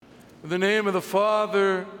In the name of the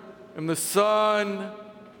Father, and the Son,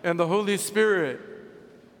 and the Holy Spirit.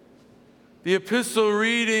 The epistle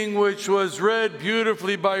reading, which was read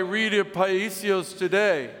beautifully by Rita Paisios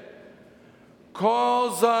today,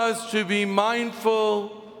 calls us to be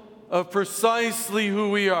mindful of precisely who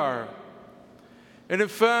we are. And in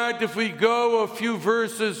fact, if we go a few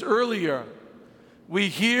verses earlier, we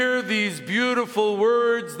hear these beautiful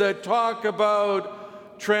words that talk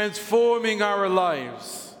about transforming our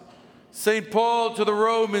lives. St. Paul to the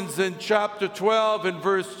Romans in chapter 12 and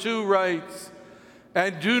verse 2 writes,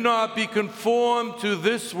 "And do not be conformed to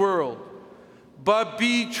this world, but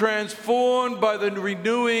be transformed by the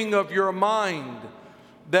renewing of your mind,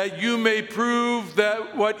 that you may prove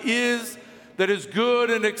that that is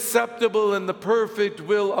good and acceptable and the perfect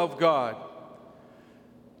will of God."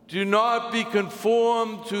 Do not be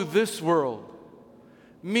conformed to this world,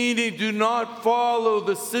 meaning do not follow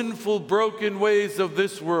the sinful, broken ways of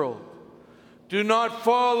this world. Do not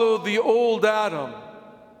follow the old Adam,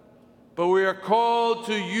 but we are called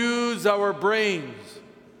to use our brains,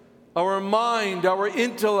 our mind, our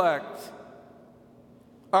intellect,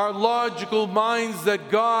 our logical minds that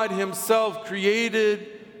God Himself created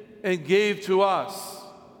and gave to us.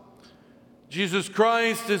 Jesus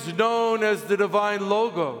Christ is known as the divine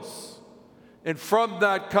Logos, and from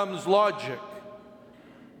that comes logic.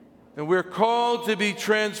 And we're called to be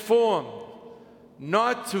transformed,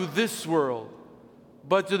 not to this world,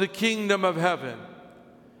 but to the kingdom of heaven.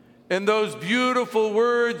 And those beautiful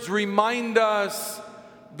words remind us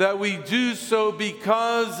that we do so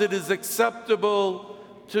because it is acceptable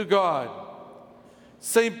to God.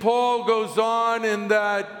 St. Paul goes on in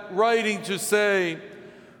that writing to say,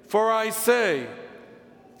 "For I say,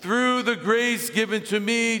 through the grace given to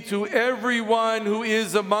me, to everyone who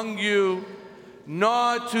is among you,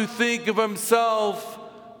 not to think of himself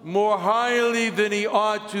more highly than he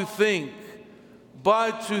ought to think,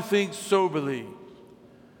 but to think soberly."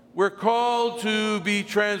 We're called to be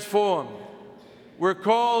transformed. We're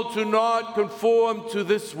called to not conform to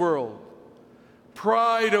this world.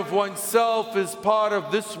 Pride of oneself is part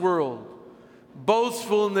of this world.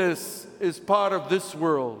 Boastfulness is part of this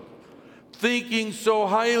world. Thinking so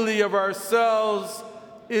highly of ourselves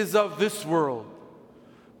is of this world.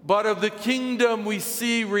 But of the kingdom we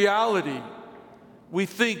see reality. We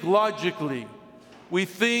think logically. We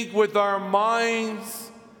think with our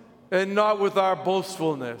minds and not with our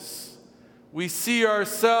boastfulness. We see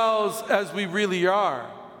ourselves as we really are.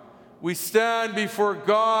 We stand before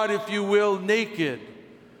God, if you will, naked,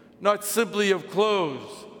 not simply of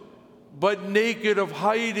clothes, but naked of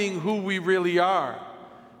hiding who we really are.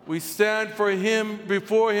 We stand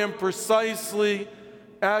before Him precisely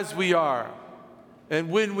as we are. And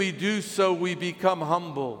when we do so, we become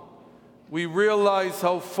humble. We realize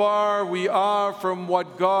how far we are from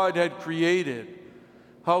what God had created,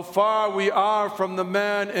 how far we are from the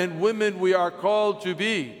man and women we are called to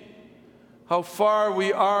be, how far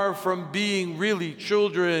we are from being really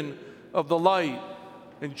children of the light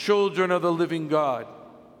and children of the living God.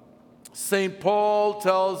 St. Paul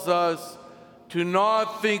tells us to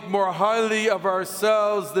not think more highly of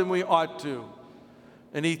ourselves than we ought to.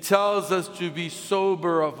 And he tells us to be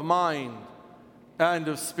sober of mind and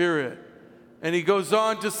of spirit. And he goes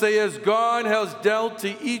on to say, as God has dealt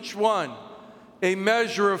to each one a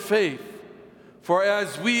measure of faith, for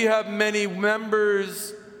as we have many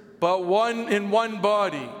members, but one in one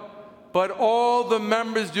body, but all the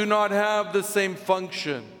members do not have the same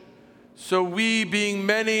function. So we, being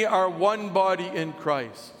many, are one body in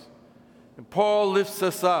Christ. And Paul lifts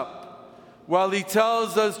us up while he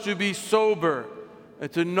tells us to be sober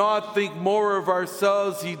and to not think more of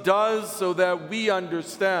ourselves. He does so that we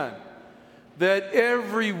understand that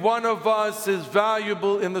every one of us is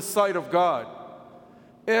valuable in the sight of God.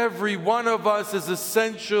 Every one of us is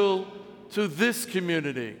essential to this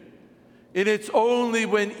community. And it's only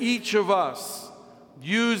when each of us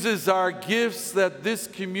uses our gifts that this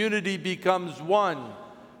community becomes one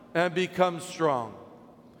and becomes strong.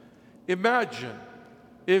 Imagine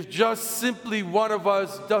if just simply one of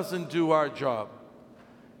us doesn't do our job.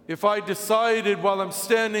 If I decided while I'm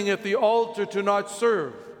standing at the altar to not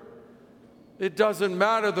serve, it doesn't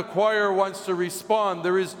matter, the choir wants to respond,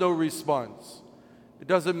 there is no response. It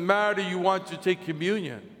doesn't matter, you want to take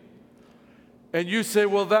communion. And you say,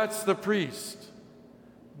 well, that's the priest.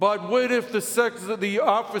 But what if the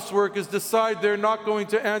office workers decide they're not going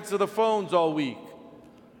to answer the phones all week?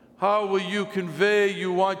 How will you convey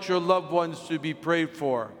you want your loved ones to be prayed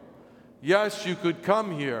for? Yes, you could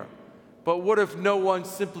come here, but what if no one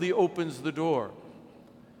simply opens the door?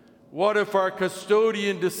 What if our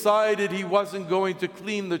custodian decided he wasn't going to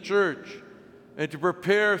clean the church and to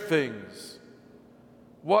prepare things,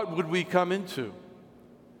 what would we come into?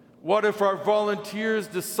 What if our volunteers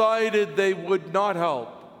decided they would not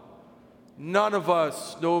help? None of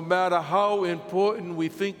us, no matter how important we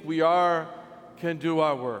think we are, can do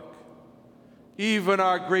our work. Even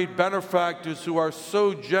our great benefactors who are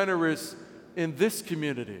so generous in this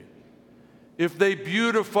community, if they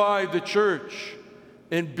beautify the church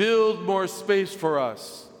and build more space for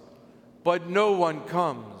us, but no one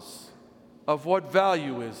comes, of what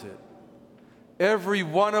value is it? Every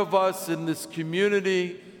one of us in this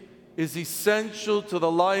community is essential to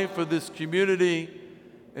the life of this community,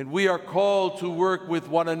 and we are called to work with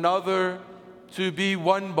one another to be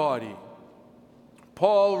one body.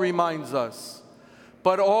 Paul reminds us,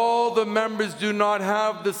 but all the members do not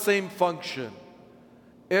have the same function.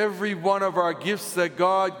 Every one of our gifts that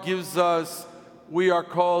God gives us, we are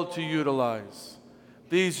called to utilize.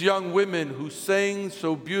 These young women who sang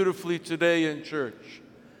so beautifully today in church,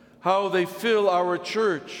 how they fill our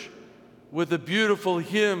church with the beautiful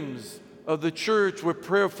hymns of the church with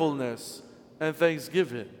prayerfulness and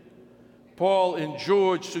thanksgiving. Paul and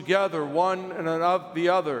George together, one and the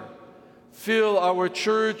other, fill our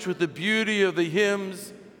church with the beauty of the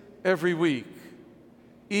hymns every week.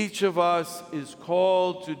 Each of us is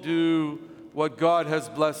called to do what God has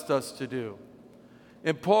blessed us to do.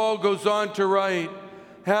 And Paul goes on to write,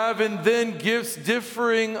 having then gifts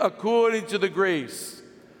differing according to the grace.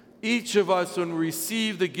 Each of us, when we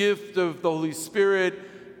receive the gift of the Holy Spirit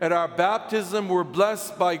at our baptism, we're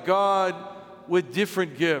blessed by God with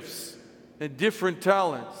different gifts and different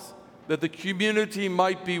talents, that the community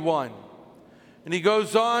might be one. And he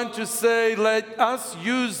goes on to say, let us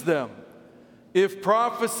use them. If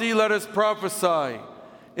prophecy, let us prophesy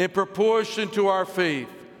in proportion to our faith.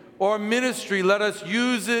 Or ministry, let us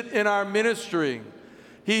use it in our ministering.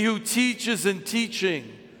 He who teaches in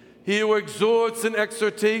teaching, he who exhorts in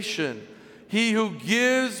exhortation, he who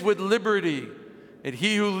gives with liberty, and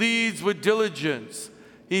he who leads with diligence,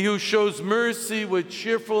 he who shows mercy with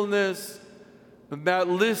cheerfulness. And that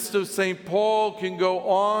list of St. Paul can go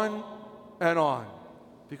on and on,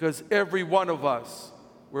 because every one of us,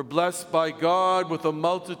 we're blessed by God with a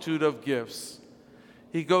multitude of gifts.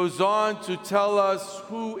 He goes on to tell us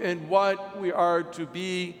who and what we are to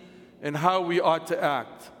be and how we ought to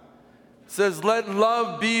act. It says, let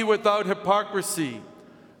love be without hypocrisy.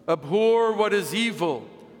 Abhor what is evil.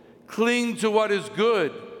 Cling to what is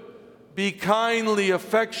good. Be kindly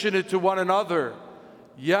affectionate to one another.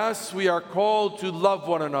 Yes, we are called to love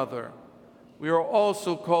one another. We are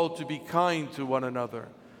also called to be kind to one another,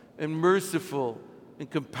 and merciful, and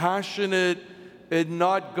compassionate, and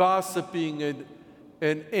not gossiping,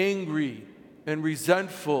 and angry, and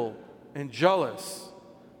resentful, and jealous.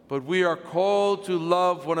 But we are called to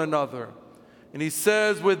love one another. And he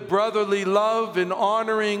says, with brotherly love and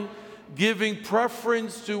honoring, giving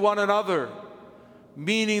preference to one another,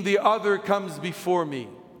 meaning the other comes before me,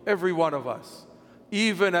 every one of us.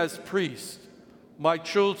 Even as priest, my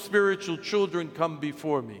spiritual children come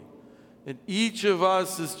before me. And each of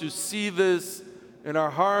us is to see this in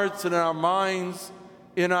our hearts and in our minds,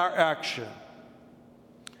 in our action.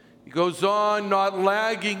 He goes on, not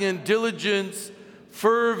lagging in diligence,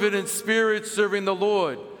 fervent in spirit, serving the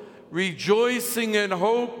Lord, rejoicing in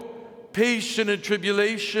hope, patient in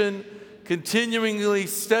tribulation, continually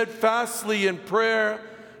steadfastly in prayer,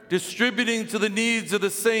 distributing to the needs of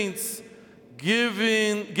the saints,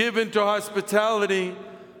 given to hospitality.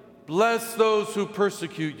 Bless those who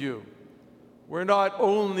persecute you. We're not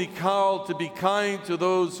only called to be kind to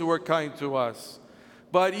those who are kind to us,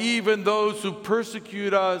 but even those who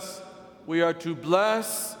persecute us, we are to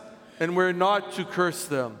bless, and we're not to curse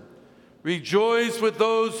them. Rejoice with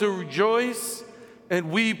those who rejoice,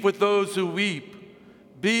 and weep with those who weep.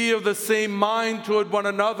 Be of the same mind toward one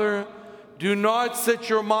another. Do not set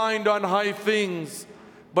your mind on high things,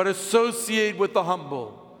 but associate with the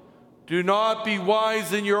humble. Do not be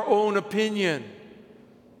wise in your own opinion.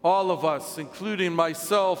 All of us, including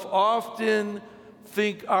myself, often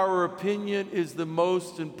think our opinion is the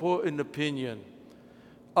most important opinion.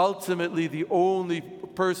 Ultimately, the only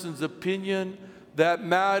person's opinion that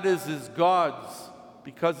matters is God's,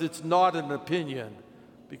 because it's not an opinion,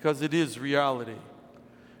 because it is reality.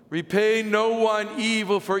 Repay no one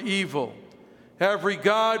evil for evil. Have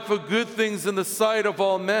regard for good things in the sight of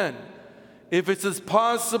all men. If it is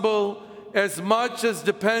possible, as much as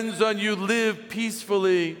depends on you, live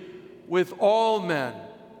peacefully with all men.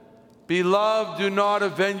 Beloved, do not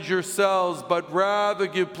avenge yourselves, but rather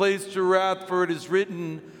give place to wrath, for it is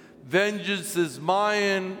written, vengeance is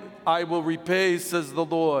mine, I will repay, says the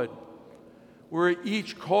Lord. We're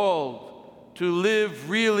each called to live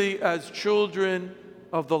really as children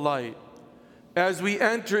of the light. As we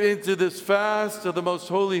enter into this fast of the Most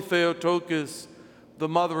Holy Theotokos, the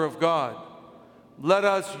Mother of God, let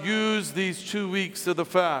us use these 2 weeks of the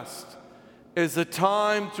fast as a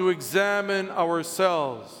time to examine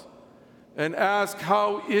ourselves and ask,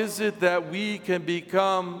 how is it that we can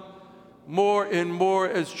become more and more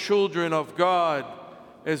as children of God,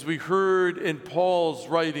 as we heard in Paul's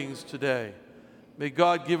writings today? May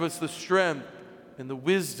God give us the strength and the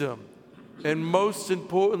wisdom, and most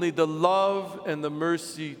importantly, the love and the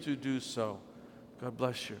mercy to do so. God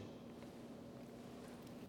bless you.